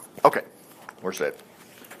Okay, where's that?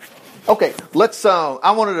 Okay, let's.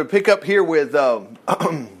 I wanted to pick up here with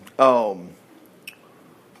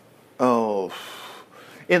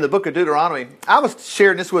in the book of Deuteronomy. I was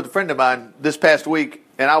sharing this with a friend of mine this past week,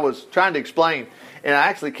 and I was trying to explain, and I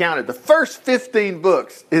actually counted the first 15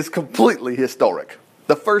 books is completely historic.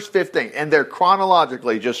 The first 15, and they're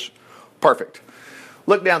chronologically just perfect.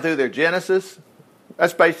 Look down through there, Genesis.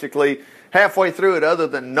 That's basically halfway through it, other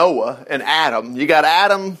than Noah and Adam. You got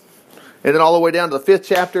Adam, and then all the way down to the 5th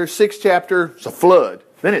chapter, 6th chapter, it's a flood.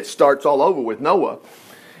 Then it starts all over with Noah.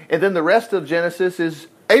 And then the rest of Genesis is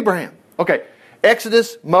Abraham. Okay,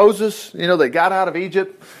 Exodus, Moses, they got out of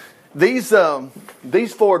Egypt. These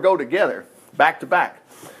four go together, back to back.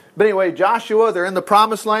 But anyway, Joshua, they're in the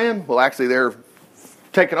promised land. Well, actually, they're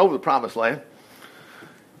taking over the promised land.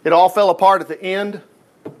 It all fell apart at the end.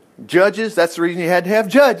 Judges, that's the reason you had to have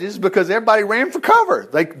judges, because everybody ran for cover.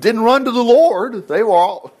 They didn't run to the Lord. They were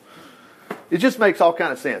all... It just makes all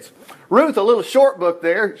kind of sense. Ruth, a little short book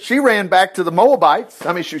there, she ran back to the Moabites.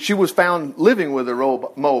 I mean, she was found living with the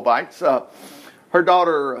Moabites. Her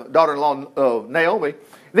daughter-in-law, Naomi.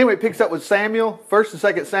 Then it picks up with Samuel, 1st and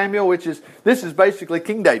 2nd Samuel, this is basically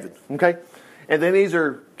King David, okay? And then these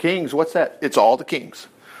are kings. What's that? It's all the kings.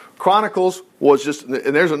 Chronicles was just,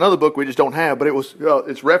 and there's another book we just don't have, but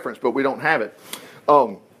it's referenced, but we don't have it.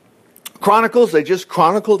 Chronicles, they just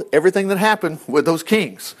chronicled everything that happened with those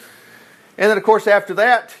kings. And then, of course, after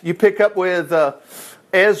that, you pick up with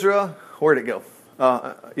Ezra. Where'd it go?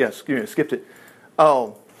 Skipped it.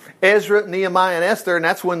 Ezra, Nehemiah, and Esther, and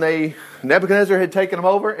that's when Nebuchadnezzar had taken them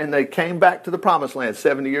over, and they came back to the promised land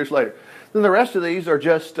 70 years later. Then the rest of these are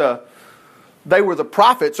just, they were the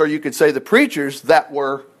prophets, or you could say the preachers, that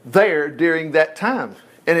were there during that time.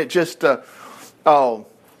 And it just, makes a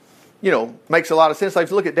lot of sense. Like,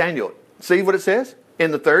 look at Daniel. See what it says? In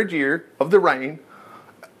the 3rd year of the reign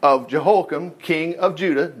of Jehoiakim, king of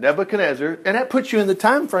Judah, Nebuchadnezzar, and that puts you in the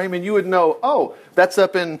time frame, and you would know, that's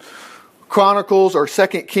up in Chronicles or 2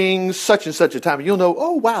 Kings, such and such a time. And you'll know,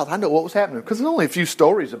 wow, I know what was happening, because there's only a few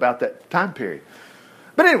stories about that time period.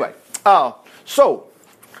 But anyway, I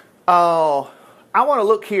want to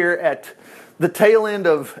look here at the tail end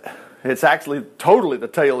of, it's actually totally the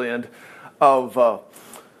tail end of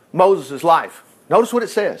Moses' life. Notice what it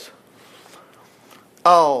says.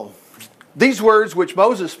 These words which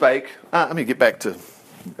Moses spake, let me get back to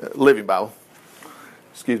Living Bible.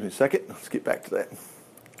 Excuse me a second. Let's get back to that.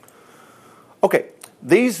 Okay,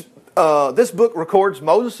 this book records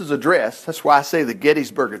Moses' address. That's why I say the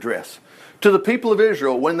Gettysburg Address. To the people of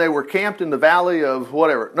Israel when they were camped in the valley of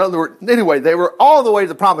whatever. In other words, anyway, they were all the way to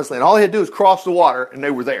the promised land. All they had to do was cross the water, and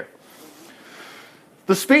they were there.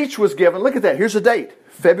 The speech was given, look at that, here's the date,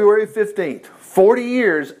 February 15th, 40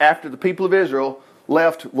 years after the people of Israel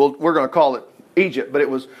left, well, we're going to call it Egypt, but it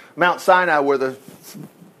was Mount Sinai where the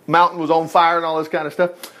mountain was on fire and all this kind of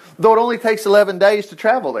stuff, though it only takes 11 days to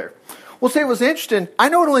travel there. Well, see, it was interesting. I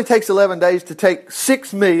know it only takes 11 days to take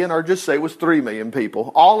 6 million, or just say it was 3 million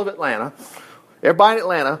people, all of Atlanta, everybody in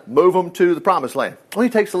Atlanta, move them to the promised land. It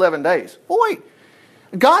only takes 11 days. Well, wait.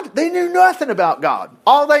 God, they knew nothing about God.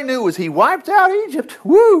 All they knew was he wiped out Egypt.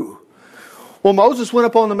 Woo! Well, Moses went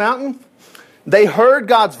up on the mountain. They heard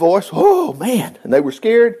God's voice. Oh, man. And they were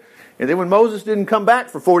scared. And then when Moses didn't come back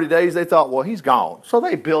for 40 days, they thought, well, he's gone. So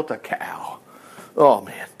they built a cow. Oh,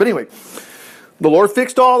 man. But anyway, the Lord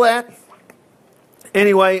fixed all that.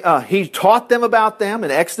 Anyway, he taught them about them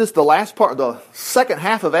in Exodus. The last part, the second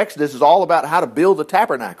half of Exodus is all about how to build the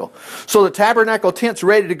tabernacle. So the tabernacle tent's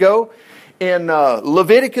ready to go. In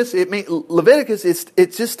Leviticus,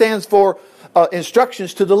 it just stands for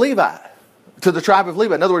instructions to the Levi, to the tribe of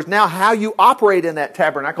Levi. In other words, now how you operate in that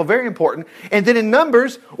tabernacle, very important. And then in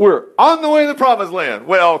Numbers, we're on the way to the promised land.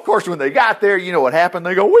 Well, of course, when they got there, you know what happened.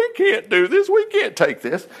 They go, we can't do this. We can't take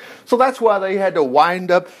this. So that's why they had to wind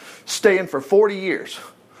up staying for 40 years.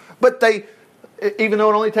 But they, even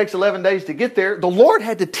though it only takes 11 days to get there, the Lord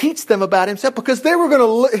had to teach them about himself, because they were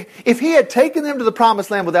going to, if he had taken them to the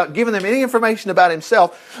promised land without giving them any information about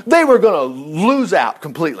himself, they were going to lose out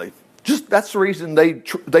completely. Just that's the reason they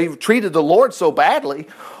treated the Lord so badly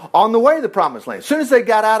on the way to the promised land. As soon as they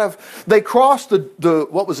got they crossed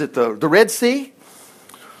the Red Sea.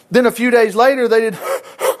 Then a few days later, they did,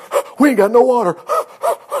 we ain't got no water.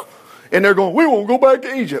 And they're going, we won't go back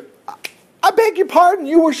to Egypt. I beg your pardon,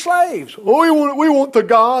 you were slaves. Oh, we want the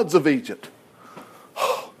gods of Egypt.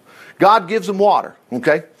 God gives them water,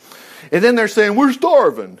 okay? And then they're saying, we're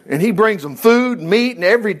starving. And he brings them food, meat, and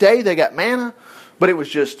every day they got manna. But it was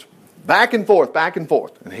just back and forth, back and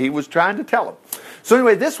forth. And he was trying to tell them. So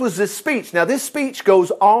anyway, this was this speech. Now this speech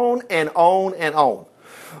goes on and on and on.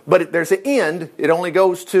 But there's an end. It only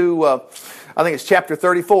goes to, I think it's chapter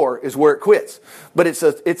 34 is where it quits. But it's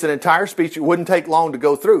an entire speech. It wouldn't take long to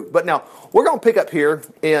go through. But now, we're going to pick up here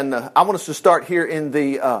in, I want us to start here in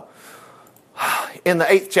the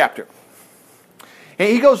 8th chapter. And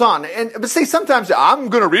he goes on. But see, sometimes I'm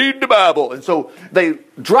going to read the Bible. And so they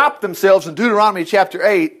drop themselves in Deuteronomy chapter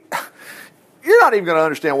 8. You're not even going to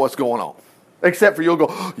understand what's going on. Except for you'll go,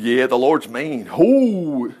 oh, yeah, the Lord's mean.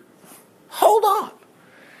 Oh, hold on.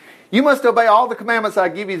 You must obey all the commandments I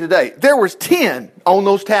give you today. There was 10 on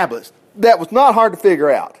those tablets. That was not hard to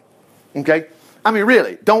figure out. Okay? I mean,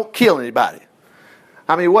 really, don't kill anybody.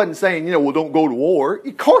 I mean, it wasn't saying, well, don't go to war.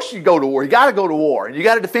 Of course you go to war. You got to go to war. And you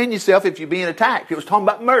got to defend yourself if you're being attacked. It was talking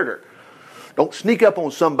about murder. Don't sneak up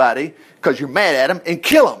on somebody because you're mad at them and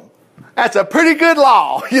kill them. That's a pretty good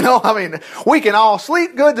law. I mean, we can all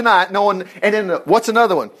sleep good tonight knowing, and then what's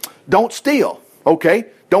another one? Don't steal. Okay?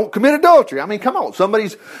 Don't commit adultery. I mean, come on.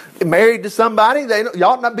 Somebody's married to somebody. You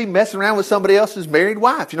ought not be messing around with somebody else's married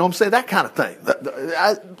wife. You know what I'm saying? That kind of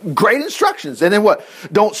thing. Great instructions. And then what?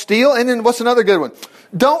 Don't steal. And then what's another good one?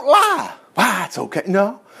 Don't lie. Why, it's okay.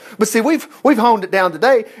 No. But see, we've honed it down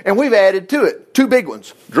today, and we've added to it 2 big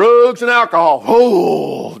ones. Drugs and alcohol.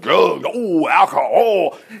 Oh, drugs. Oh, alcohol.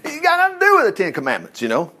 Oh. You got nothing to do with the 10 Commandments,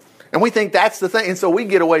 And we think that's the thing. And so we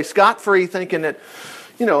get away scot-free thinking that,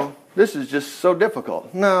 this is just so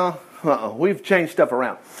difficult. No, we've changed stuff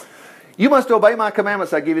around. You must obey my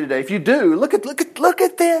commandments I give you today. If you do, look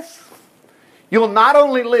at this. You'll not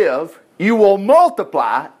only live, you will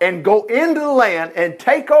multiply and go into the land and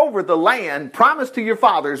take over the land promised to your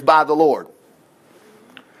fathers by the Lord.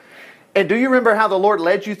 And do you remember how the Lord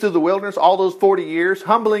led you through the wilderness all those 40 years,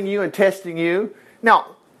 humbling you and testing you?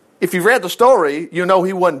 Now, if you've read the story, you know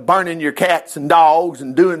he wasn't burning your cats and dogs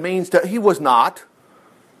and doing mean stuff. He was not.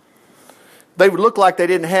 They would look like they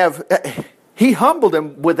didn't have... He humbled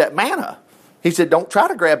them with that manna. He said, don't try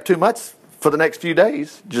to grab too much for the next few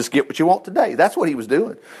days. Just get what you want today. That's what he was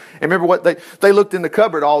doing. And remember what they looked in the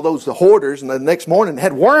cupboard, all those the hoarders, and the next morning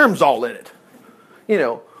had worms all in it.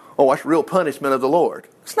 That's real punishment of the Lord.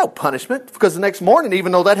 It's no punishment, because the next morning,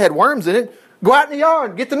 even though that had worms in it, go out in the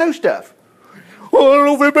yard and get the new stuff. Well, I don't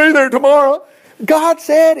know if it'll be there tomorrow. God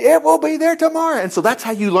said it will be there tomorrow. And so that's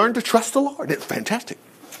how you learn to trust the Lord. It's fantastic.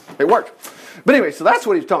 It worked. But anyway, so that's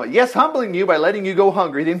what he's talking about. Yes, humbling you by letting you go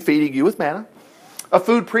hungry, then feeding you with manna, a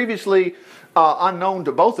food previously unknown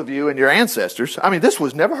to both of you and your ancestors. I mean, this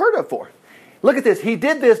was never heard of before. Look at this. He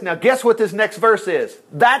did this. Now, guess what this next verse is?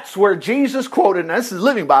 That's where Jesus quoted. Now, this is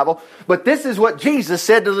Living Bible. But this is what Jesus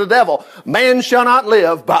said to the devil. Man shall not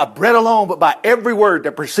live by bread alone, but by every word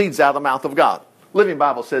that proceeds out of the mouth of God. Living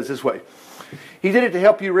Bible says this way. He did it to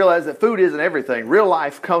help you realize that food isn't everything. Real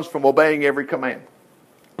life comes from obeying every command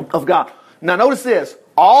of God. Now, notice this.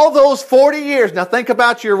 All those 40 years, now think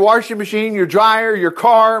about your washing machine, your dryer, your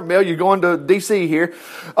car. Well, you're going to D.C. here.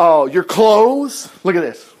 Your clothes. Look at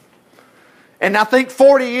this. And now think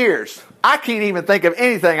 40 years. I can't even think of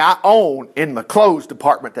anything I own in the clothes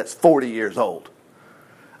department that's 40 years old.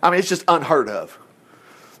 I mean, it's just unheard of.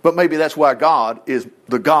 But maybe that's why God is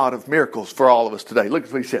the God of miracles for all of us today. Look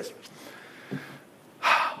at what he says.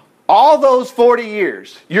 All those 40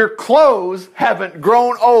 years, your clothes haven't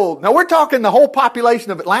grown old. Now, we're talking the whole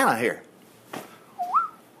population of Atlanta here.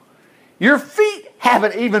 Your feet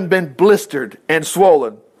haven't even been blistered and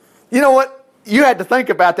swollen. You know what? You had to think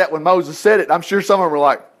about that when Moses said it. I'm sure some of them were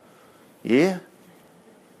like, yeah?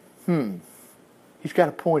 He's got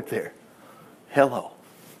a point there. Hello.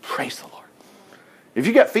 Praise the Lord. If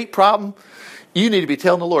you got feet problem, you need to be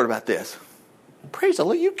telling the Lord about this. Praise the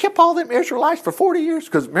Lord. You kept all them Israelites for 40 years?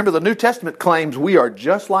 Because remember, the New Testament claims we are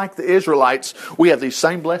just like the Israelites. We have these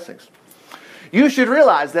same blessings. You should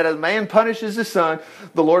realize that as a man punishes his son,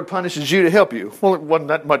 the Lord punishes you to help you. Well, it wasn't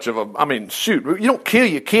that much of shoot. You don't kill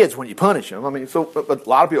your kids when you punish them. So a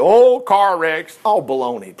lot of people, car wrecks, all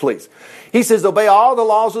baloney, please. He says, obey all the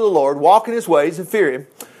laws of the Lord, walk in his ways, and fear him.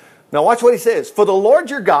 Now watch what he says. For the Lord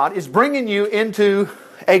your God is bringing you into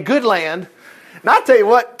a good land. Now I tell you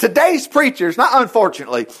what, today's preachers, not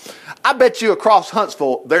unfortunately, I bet you across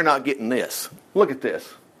Huntsville, they're not getting this. Look at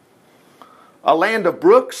this. A land of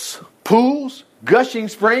brooks, pools, gushing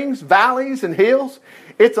springs, valleys, and hills.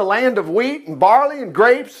 It's a land of wheat and barley and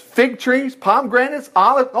grapes, fig trees, pomegranates,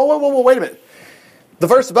 olive. Oh, wait a minute. The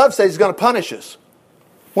verse above says he's going to punish us.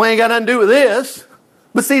 We ain't got nothing to do with this.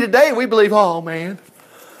 But see, today we believe, oh man,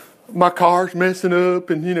 my car's messing up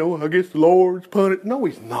and, I guess the Lord's punishing. No,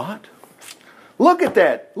 he's not. Look at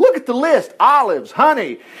that. Look at the list. Olives,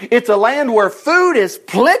 honey. It's a land where food is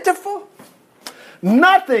plentiful.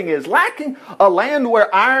 Nothing is lacking. A land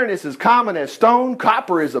where iron is as common as stone.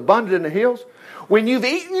 Copper is abundant in the hills. When you've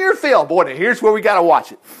eaten your fill, boy, now here's where we got to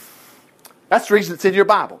watch it. That's the reason it's in your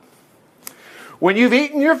Bible. When you've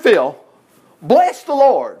eaten your fill, bless the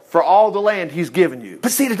Lord for all the land He's given you.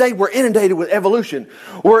 But see, today we're inundated with evolution.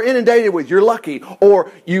 We're inundated with you're lucky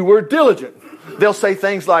or you were diligent. They'll say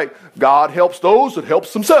things like, God helps those that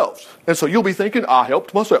helps themselves. And so you'll be thinking, I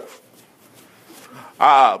helped myself.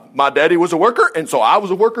 My daddy was a worker, and so I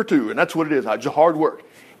was a worker too. And that's what it is. Just hard work.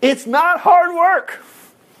 It's not hard work.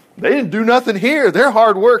 They didn't do nothing here. Their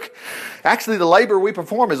hard work, actually the labor we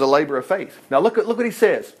perform is a labor of faith. Now look what he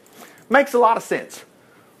says. Makes a lot of sense.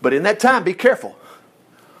 But in that time, be careful.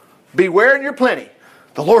 Beware in your plenty.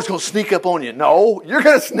 The Lord's going to sneak up on you. No, you're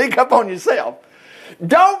going to sneak up on yourself.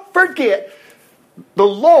 Don't forget the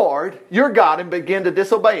Lord, your God, and begin to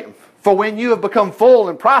disobey Him. For when you have become full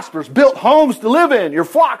and prosperous, built homes to live in, your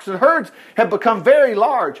flocks and herds have become very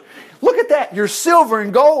large. Look at that. Your silver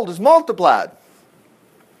and gold is multiplied.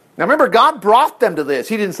 Now remember, God brought them to this.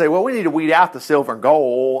 He didn't say, well, we need to weed out the silver and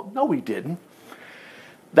gold. No, He didn't.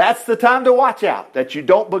 That's the time to watch out, that you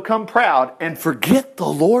don't become proud and forget the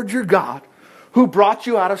Lord your God who brought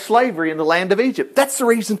you out of slavery in the land of Egypt. That's the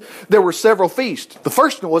reason there were several feasts. The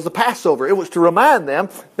first one was the Passover. It was to remind them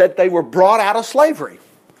that they were brought out of slavery.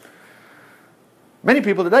 Many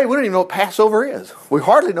people today, we don't even know what Passover is. We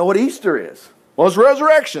hardly know what Easter is. Well, it's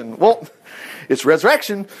resurrection. Well, it's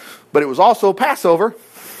resurrection, but it was also Passover.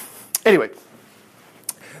 Anyway,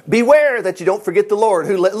 beware that you don't forget the Lord.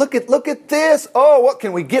 Look at this. Oh, what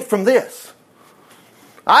can we get from this?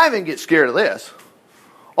 I even get scared of this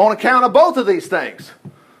on account of both of these things.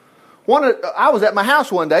 I was at my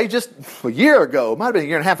house one day just a year ago. It might have been a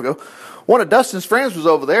year and a half ago. One of Dustin's friends was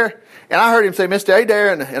over there, and I heard him say, Mr.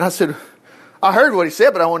 Adair, and I said, I heard what he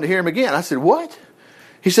said, but I wanted to hear him again. I said, what?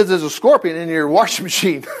 He said, there's a scorpion in your washing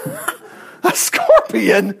machine. A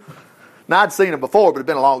scorpion? Now, I'd seen him before, but it'd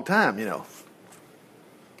been a long time, you know.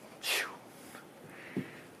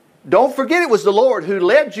 Don't forget it was the Lord who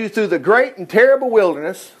led you through the great and terrible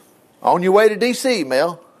wilderness on your way to D.C.,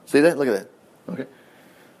 Mel. See that? Look at that. Okay.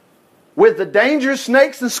 With the dangerous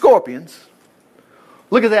snakes and scorpions.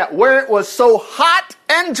 Look at that. Where it was so hot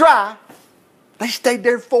and dry, they stayed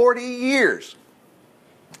there 40 years.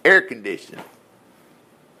 Air conditioning.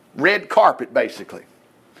 Red carpet, basically.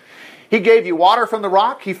 He gave you water from the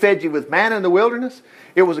rock. He fed you with manna in the wilderness.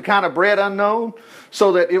 It was a kind of bread unknown,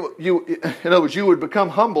 so that in other words, you would become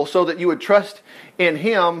humble, so that you would trust in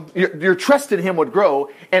Him. Your trust in Him would grow.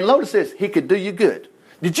 And notice this: He could do you good.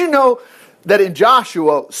 Did you know that in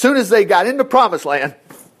Joshua, as soon as they got into Promised Land,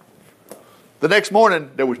 the next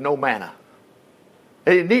morning there was no manna?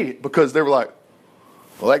 They didn't need it because they were like,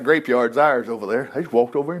 well, that grapeyard's ours over there. They just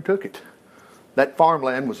walked over and took it. That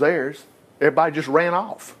farmland was theirs. Everybody just ran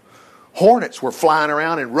off. Hornets were flying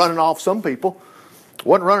around and running off some people.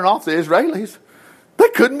 Wasn't running off the Israelis. They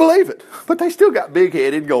couldn't believe it. But they still got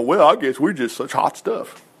big-headed and go, well, I guess we're just such hot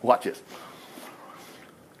stuff. Watch this.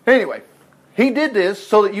 Anyway, He did this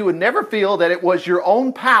so that you would never feel that it was your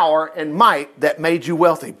own power and might that made you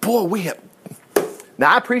wealthy. Boy,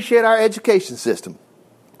 Now, I appreciate our education system.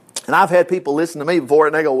 And I've had people listen to me before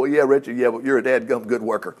and they go, well, yeah, Richard, yeah, but you're a dadgum good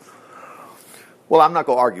worker. Well, I'm not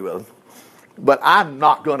going to argue with them. But I'm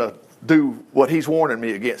not going to do what he's warning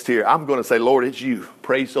me against here. I'm going to say, Lord, it's you.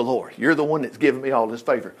 Praise the Lord. You're the one that's given me all this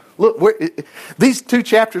favor. Look, these 2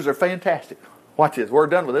 chapters are fantastic. Watch this. We're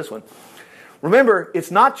done with this one. Remember, it's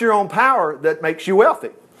not your own power that makes you wealthy.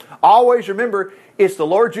 Always remember, it's the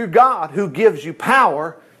Lord your God who gives you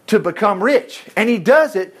power to become rich. And He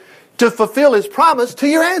does it to fulfill His promise to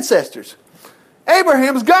your ancestors.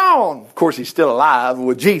 Abraham's gone. Of course, he's still alive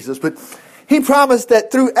with Jesus, but He promised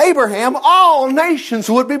that through Abraham, all nations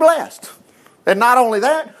would be blessed. And not only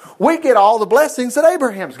that, we get all the blessings that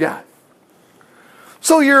Abraham's got.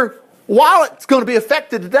 So your wallet's going to be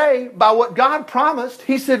affected today by what God promised.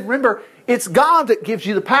 He said, remember, it's God that gives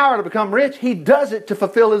you the power to become rich. He does it to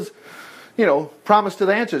fulfill His, promise to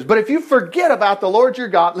the ancestors. But if you forget about the Lord your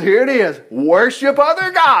God, here it is. Worship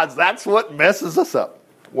other gods. That's what messes us up.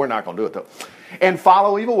 We're not going to do it though. And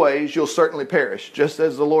follow evil ways, you'll certainly perish, just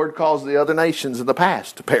as the Lord caused the other nations in the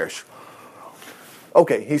past to perish.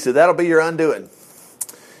 Okay, He said, that'll be your undoing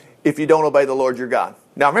if you don't obey the Lord your God.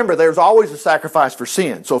 Now remember, there's always a sacrifice for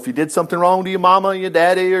sin. So if you did something wrong to your mama, your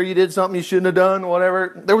daddy, or you did something you shouldn't have done,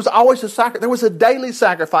 whatever, there was always a sacrifice. There was a daily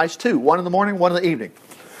sacrifice too, one in the morning, one in the evening.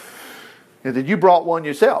 And then you brought one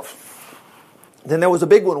yourself. Then there was a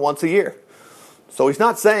big one once a year. So He's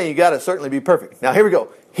not saying you got to certainly be perfect. Now here we go.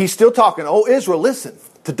 He's still talking, oh Israel, listen.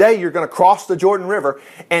 Today you're going to cross the Jordan River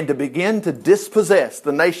and to begin to dispossess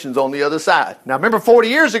the nations on the other side. Now remember 40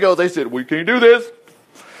 years ago they said, we can't do this.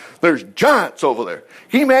 There's giants over there.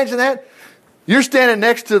 Can you imagine that? You're standing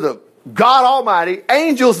next to the God Almighty,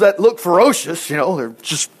 angels that look ferocious, they're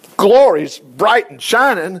just glories, bright and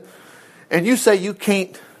shining, and you say you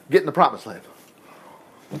can't get in the promised land.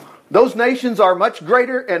 Those nations are much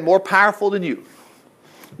greater and more powerful than you.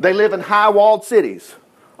 They live in high-walled cities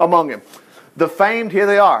among them. The famed, here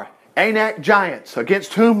they are, Anak giants,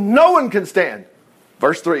 against whom no one can stand.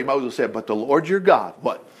 Verse 3, Moses said, but the Lord your God,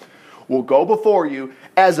 what? Will go before you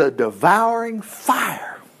as a devouring fire.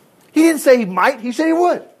 He didn't say he might, he said he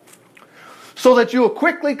would. So that you will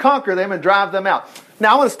quickly conquer them and drive them out.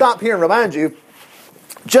 Now I want to stop here and remind you,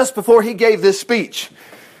 just before he gave this speech,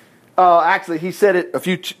 actually he said it a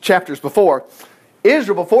few chapters before,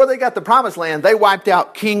 Israel, before they got the promised land, they wiped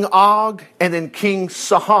out King Og and then King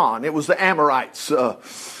Sihon. It was the Amorites. The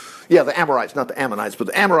Amorites, not the Ammonites, but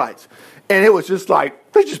the Amorites. And it was just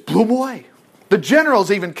like, they just blew them away. The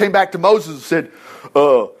generals even came back to Moses and said,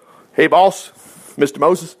 hey boss, Mr.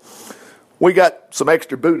 Moses, we got some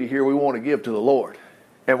extra booty here we want to give to the Lord.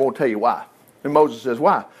 And we'll tell you why. And Moses says,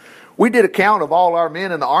 why? We did a count of all our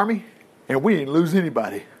men in the army, and we didn't lose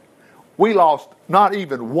anybody. We lost not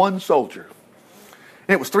even one soldier.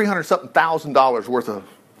 And it was $300-something worth of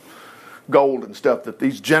gold and stuff that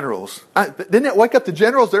these generals, didn't it wake up the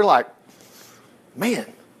generals? They're like,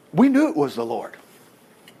 man, we knew it was the Lord.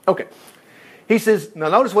 Okay. He says, now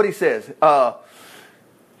notice what he says.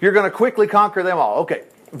 You're going to quickly conquer them all. Okay.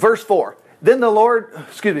 Verse 4. Then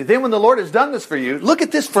when the Lord has done this for you, look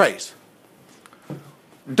at this phrase.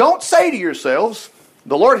 Don't say to yourselves,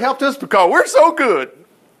 the Lord helped us because we're so good.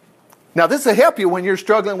 Now this will help you when you're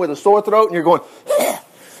struggling with a sore throat and you're going,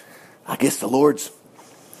 I guess the Lord's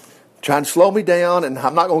trying to slow me down and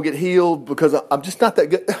I'm not going to get healed because I'm just not that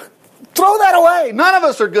good. Throw that away. None of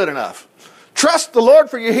us are good enough. Trust the Lord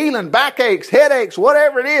for your healing, backaches, headaches,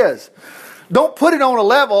 whatever it is. Don't put it on a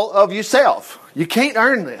level of yourself. You can't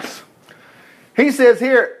earn this. He says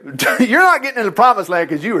here, you're not getting in the promised land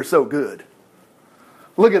because you are so good.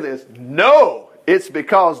 Look at this. No, it's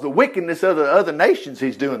because the wickedness of the other nations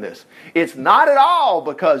he's doing this. It's not at all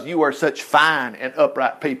because you are such fine and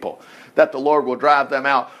upright people that the Lord will drive them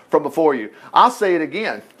out from before you. I'll say it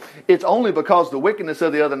again. It's only because of the wickedness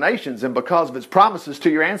of the other nations and because of his promises to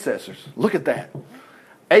your ancestors. Look at that.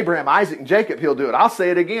 Abraham, Isaac, and Jacob, he'll do it. I'll say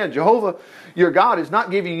it again. Jehovah, your God, is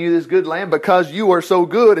not giving you this good land because you are so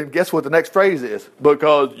good. And guess what the next phrase is?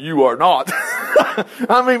 Because you are not.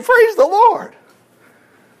 I mean, praise the Lord.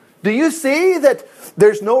 Do you see that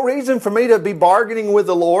there's no reason for me to be bargaining with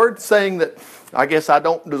the Lord, saying that I guess I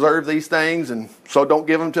don't deserve these things and so don't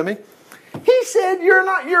give them to me? He said,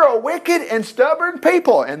 you're a wicked and stubborn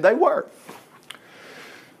people. And they were.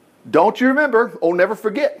 Don't you remember, never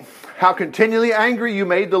forget, how continually angry you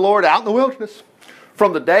made the Lord out in the wilderness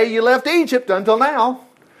from the day you left Egypt until now.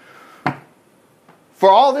 For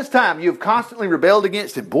all this time, you've constantly rebelled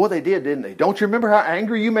against him. Boy, they did, didn't they? Don't you remember how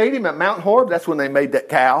angry you made him at Mount Horeb? That's when they made that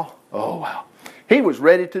cow. Oh, wow. He was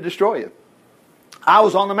ready to destroy you. I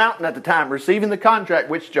was on the mountain at the time, receiving the contract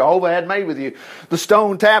which Jehovah had made with you, the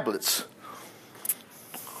stone tablets.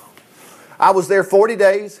 I was there 40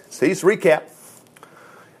 days. See, it's recap.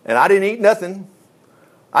 And I didn't eat nothing.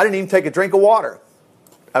 I didn't even take a drink of water.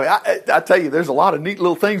 I mean, I tell you, there's a lot of neat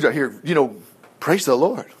little things right here. Praise the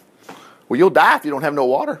Lord. Well, you'll die if you don't have no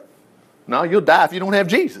water. No, you'll die if you don't have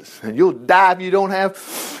Jesus. And you'll die if you don't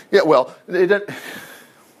have...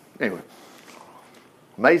 Anyway.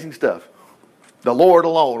 Amazing stuff. The Lord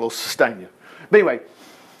alone will sustain you. But anyway,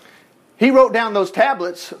 he wrote down those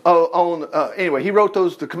tablets he wrote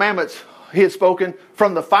the commandments he had spoken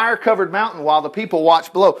from the fire-covered mountain while the people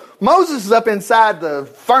watched below. Moses is up inside the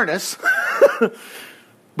furnace,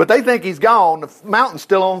 but they think he's gone. The mountain's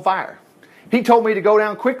still on fire. He told me to go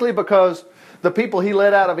down quickly because the people he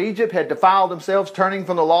led out of Egypt had defiled themselves, turning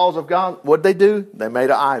from the laws of God. What did they do? They made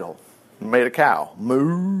an idol. They made a cow.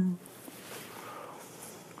 Moo.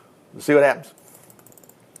 Let's see what happens.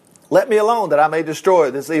 Let me alone that I may destroy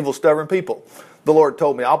this evil, stubborn people. The Lord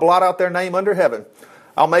told me, I'll blot out their name under heaven.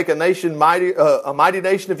 I'll make a nation a mighty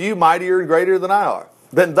nation of you, mightier and greater than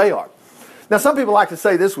they are. Now, some people like to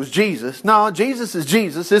say this was Jesus. No, Jesus is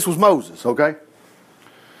Jesus. This was Moses, okay?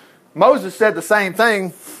 Moses said the same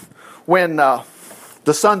thing when the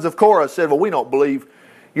sons of Korah said, well, we don't believe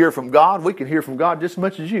you're from God. We can hear from God just as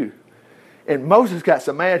much as you. And Moses got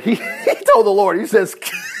so mad, he told the Lord, he says,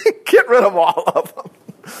 get rid of all of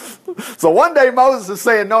them. So one day Moses is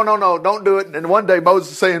saying, no, don't do it. And one day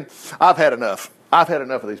Moses is saying, I've had enough. I've had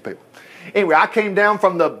enough of these people. Anyway, I came down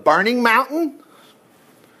from the burning mountain,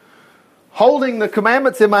 holding the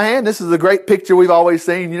commandments in my hand. This is a great picture we've always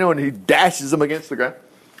seen, and he dashes them against the ground.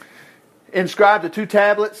 Inscribed the 2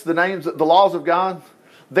 tablets, the names, the laws of God.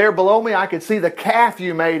 there below me I could see the calf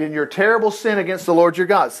you made in your terrible sin against the Lord your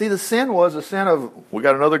God. See, the sin was a sin of, we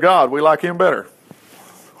got another God, we like him better.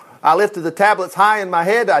 I lifted the tablets high in my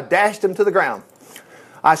head, I dashed them to the ground.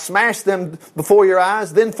 I smashed them before your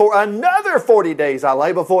eyes. Then for another 40 days I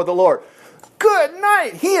lay before the Lord. Good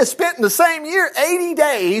night. He has spent in the same year 80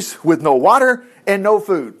 days with no water and no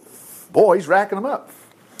food. Boy, he's racking them up.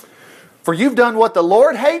 For you've done what the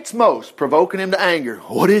Lord hates most, provoking him to anger.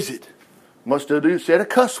 What is it? Must have said a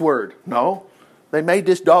cuss word. No, they made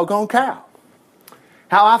this doggone cow.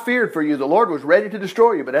 How I feared for you. The Lord was ready to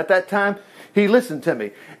destroy you, but at that time he listened to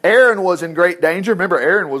me. Aaron was in great danger. Remember,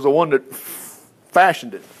 Aaron was the one that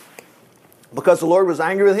fashioned it, because the Lord was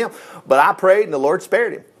angry with him. But I prayed and the Lord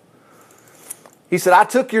spared him. He said, I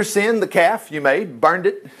took your sin, the calf you made, burned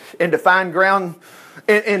it into fine ground,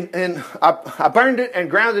 and I burned it and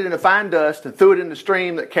ground it into fine dust and threw it in the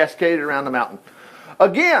stream that cascaded around the mountain.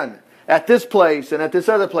 Again, at this place and at this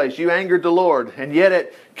other place, you angered the Lord. And yet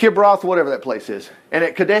at Kibroth, whatever that place is, and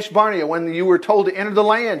at Kadesh Barnea, when you were told to enter the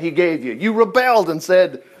land he gave you, you rebelled and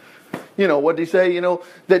said, what did he say?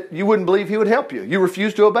 That you wouldn't believe he would help you. You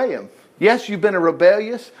refused to obey him. Yes, you've been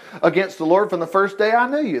rebellious against the Lord from the first day I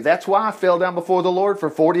knew you. That's why I fell down before the Lord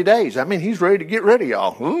for 40 days. I mean, he's ready to get rid of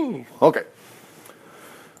y'all. Ooh, okay.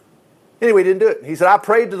 Anyway, he didn't do it. He said, I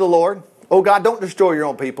prayed to the Lord, oh God, don't destroy your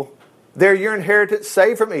own people. They're your inheritance,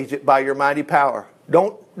 saved from Egypt by your mighty power.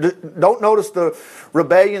 Don't notice the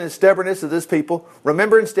rebellion and stubbornness of this people.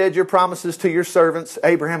 Remember instead your promises to your servants,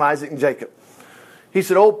 Abraham, Isaac, and Jacob. He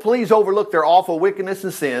said, oh, please overlook their awful wickedness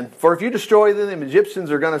and sin. For if you destroy them, the Egyptians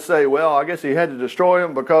are going to say, well, I guess he had to destroy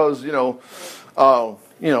them because, he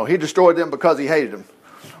destroyed them because he hated them.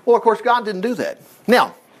 Well, of course, God didn't do that.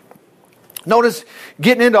 Now, notice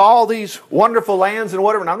getting into all these wonderful lands and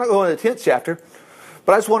whatever. And I'm not going to the 10th chapter,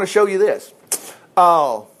 but I just want to show you this.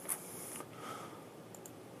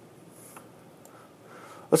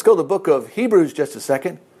 Let's go to the book of Hebrews just a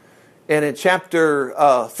second. And in chapter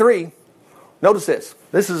 3, notice this.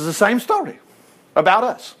 This is the same story about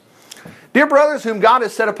us. Dear brothers, whom God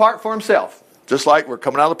has set apart for himself, just like we're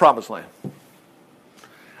coming out of the promised land.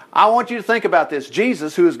 I want you to think about this.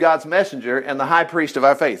 Jesus, who is God's messenger and the high priest of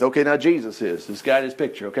our faith. Okay, now Jesus is. This guy in his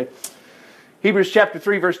picture, okay? Hebrews chapter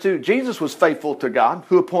 3, verse 2. Jesus was faithful to God,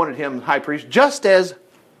 who appointed him high priest, just as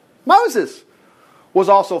Moses was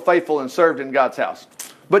also faithful and served in God's house.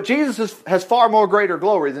 But Jesus has far more greater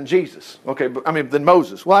glory than Jesus. Okay, than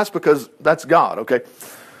Moses. Well, that's because that's God, okay?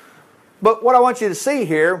 But what I want you to see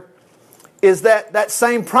here is that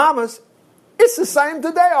same promise, it's the same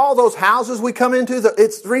today. All those houses we come into,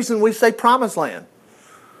 it's the reason we say promised land.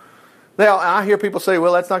 Now, I hear people say,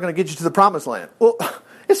 well, that's not going to get you to the promised land. Well,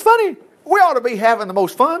 it's funny. We ought to be having the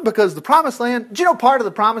most fun because the promised land, do you know part of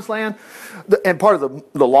the promised land and part of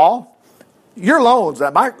the law? Your loans,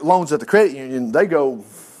 my loans at the credit union, they go,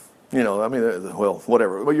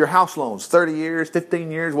 whatever. Well, your house loans, 30 years,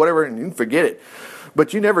 15 years, whatever, and you can forget it.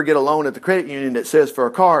 But you never get a loan at the credit union that says for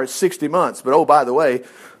a car it's 60 months. But, oh, by the way,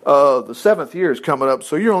 the 7th year is coming up,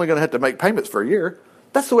 so you're only going to have to make payments for a year.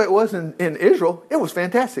 That's the way it was in Israel. It was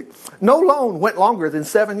fantastic. No loan went longer than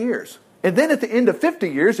 7 years. And then at the end of 50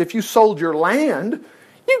 years, if you sold your land,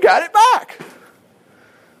 you got it back.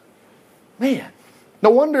 Man,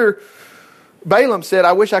 no wonder Balaam said,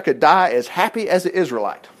 I wish I could die as happy as an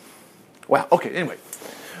Israelite. Wow, okay, anyway.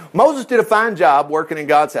 Moses did a fine job working in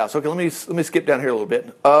God's house. Okay, let me skip down here a little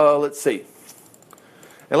bit. Let's see.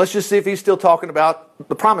 And let's just see if he's still talking about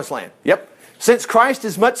the promised land. Yep. Since Christ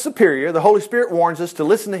is much superior, the Holy Spirit warns us to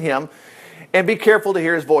listen to him and be careful to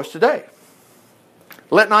hear his voice today.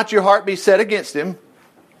 Let not your heart be set against him,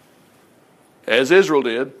 as Israel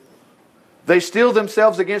did. They steeled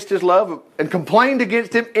themselves against his love and complained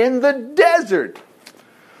against him in the desert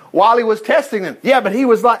while he was testing them. Yeah, but he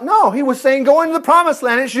was like, no, he was saying, go into the promised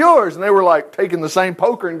land, it's yours. And they were like taking the same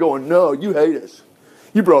poker and going, no, you hate us.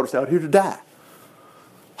 You brought us out here to die.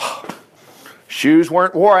 Shoes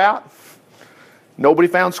weren't wore out. Nobody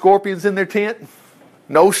found scorpions in their tent.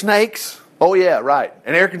 No snakes. Oh yeah, right.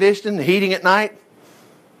 And air conditioning, heating at night.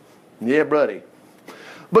 Yeah, buddy.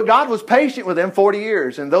 But God was patient with them 40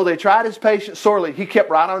 years. And though they tried his patience sorely, he kept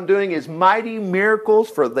right on doing his mighty miracles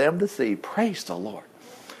for them to see. Praise the Lord.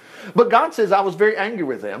 But God says, I was very angry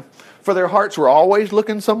with them, for their hearts were always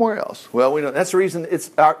looking somewhere else. Well, we know that's the reason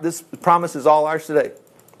this promise is all ours today.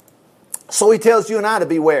 So he tells you and I to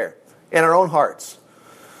beware in our own hearts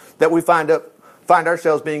that we find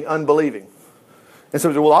ourselves being unbelieving. And so,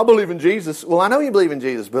 well, I believe in Jesus. Well, I know you believe in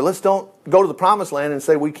Jesus, but let's don't go to the promised land and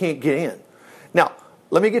say we can't get in. Now,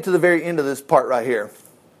 let me get to the very end of this part right here.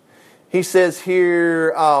 He says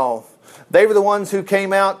here, they were the ones who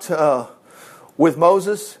came out with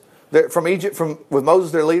Moses from Egypt, with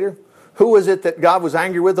Moses their leader? Who was it that God was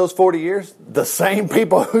angry with those 40 years? The same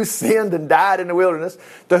people who sinned and died in the wilderness.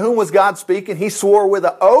 To whom was God speaking? He swore with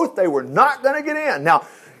an oath they were not going to get in. Now,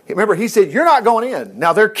 remember, he said, you're not going in.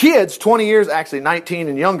 Now, their kids, 20 years, actually 19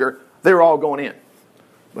 and younger, they were all going in.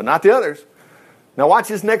 But not the others. Now, watch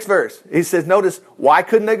this next verse. He says, notice, why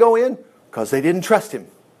couldn't they go in? Because they didn't trust him.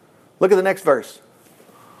 Look at the next verse.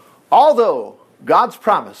 Although God's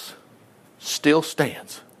promise still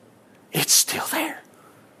stands, it's still there.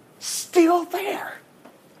 Still there.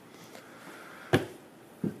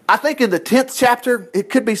 I think in the 10th chapter,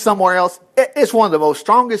 it could be somewhere else. It's one of the most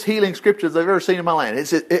strongest healing scriptures I've ever seen in my life.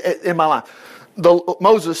 It's in my life.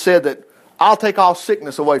 Moses said that I'll take all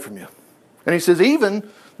sickness away from you. And he says, even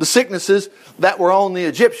the sicknesses that were on the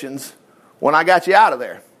Egyptians when I got you out of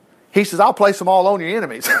there. He says, I'll place them all on your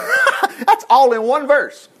enemies. That's all in one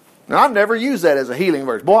verse. And I've never used that as a healing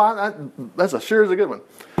verse. Boy, that's sure is a good one.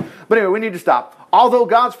 But anyway, we need to stop. Although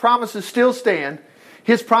God's promises still stand,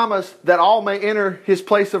 His promise that all may enter His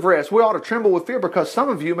place of rest, we ought to tremble with fear because some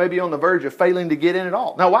of you may be on the verge of failing to get in at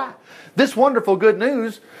all. Now why? This wonderful good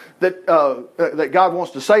news that God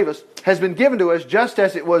wants to save us has been given to us just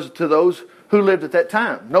as it was to those who lived at that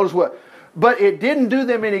time. Notice what? But it didn't do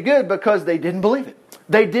them any good because they didn't believe it.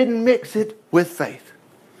 They didn't mix it with faith.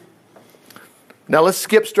 Now let's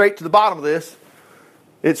skip straight to the bottom of this.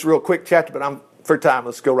 It's a real quick chapter, but for time,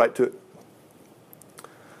 let's go right to it.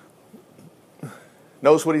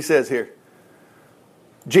 Notice what he says here.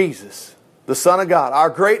 Jesus, the Son of God, our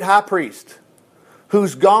great high priest,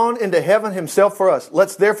 who's gone into heaven himself for us.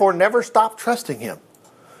 Let's therefore never stop trusting him.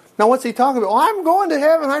 Now what's he talking about? Well, I'm going to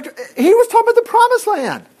heaven. He was talking about the promised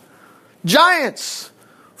land. Giants,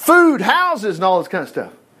 food, houses, and all this kind of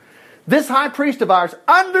stuff. This high priest of ours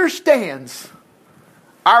understands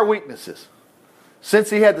our weaknesses.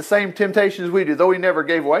 Since he had the same temptations we do, though he never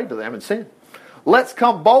gave way to them in sin. Let's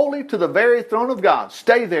come boldly to the very throne of God.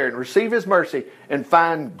 Stay there and receive His mercy and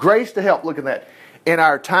find grace to help. Look at that. In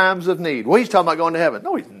our times of need. Well, he's talking about going to heaven.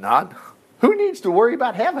 No, he's not. Who needs to worry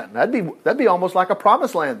about heaven? That'd be almost like a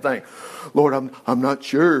promised land thing. Lord, I'm not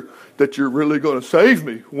sure that you're really going to save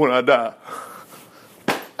me when I die.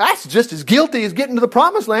 That's just as guilty as getting to the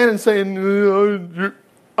promised land and saying,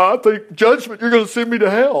 I think judgment, you're going to send me to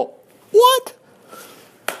hell. What?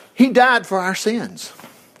 He died for our sins.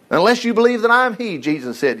 Unless you believe that I am He,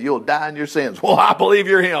 Jesus said, you'll die in your sins. Well, I believe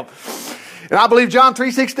you're Him. And I believe John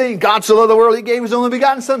 3:16, God so loved the world, He gave His only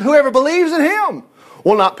begotten Son. Whoever believes in Him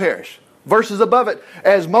will not perish. Verses above it,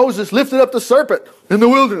 as Moses lifted up the serpent in the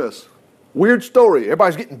wilderness. Weird story.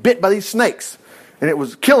 Everybody's getting bit by these snakes. And it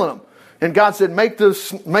was killing them. And God said, make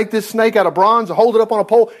this snake out of bronze, hold it up on a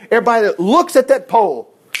pole. Everybody that looks at that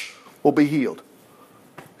pole will be healed.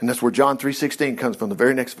 And that's where John 3:16 comes from, the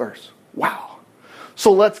very next verse. Wow.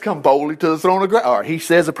 So let's come boldly to the throne of grace. Or he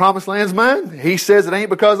says the promised land's mine. He says it ain't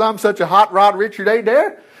because I'm such a hot rod Richard ain't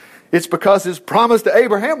there. It's because His promise to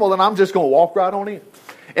Abraham. Well, then I'm just going to walk right on in.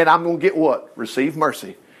 And I'm going to get what? Receive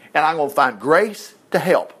mercy. And I'm going to find grace to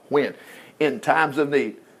help. When? In times of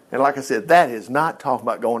need. And like I said, that is not talking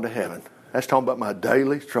about going to heaven. That's talking about my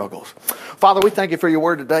daily struggles. Father, we thank You for Your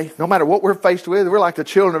word today. No matter what we're faced with, we're like the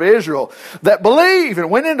children of Israel that believed and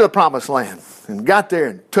went into the promised land and got there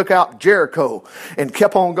and took out Jericho and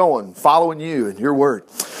kept on going, following You and Your word.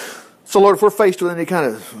 So, Lord, if we're faced with any kind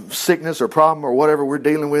of sickness or problem or whatever we're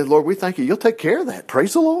dealing with, Lord, we thank You. You'll take care of that.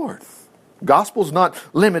 Praise the Lord. Gospel's not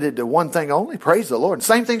limited to one thing only. Praise the Lord.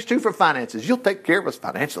 Same thing's true for finances. You'll take care of us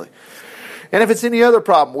financially. And if it's any other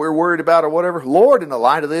problem we're worried about or whatever, Lord, in the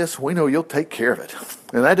light of this, we know You'll take care of it.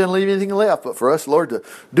 And that doesn't leave anything left but for us, Lord, to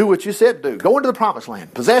do what You said to do. Go into the promised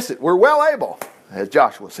land. Possess it. We're well able, as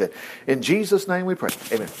Joshua said. In Jesus' name we pray.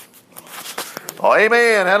 Amen. Oh,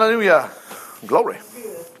 amen. Hallelujah. Glory.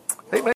 Amen.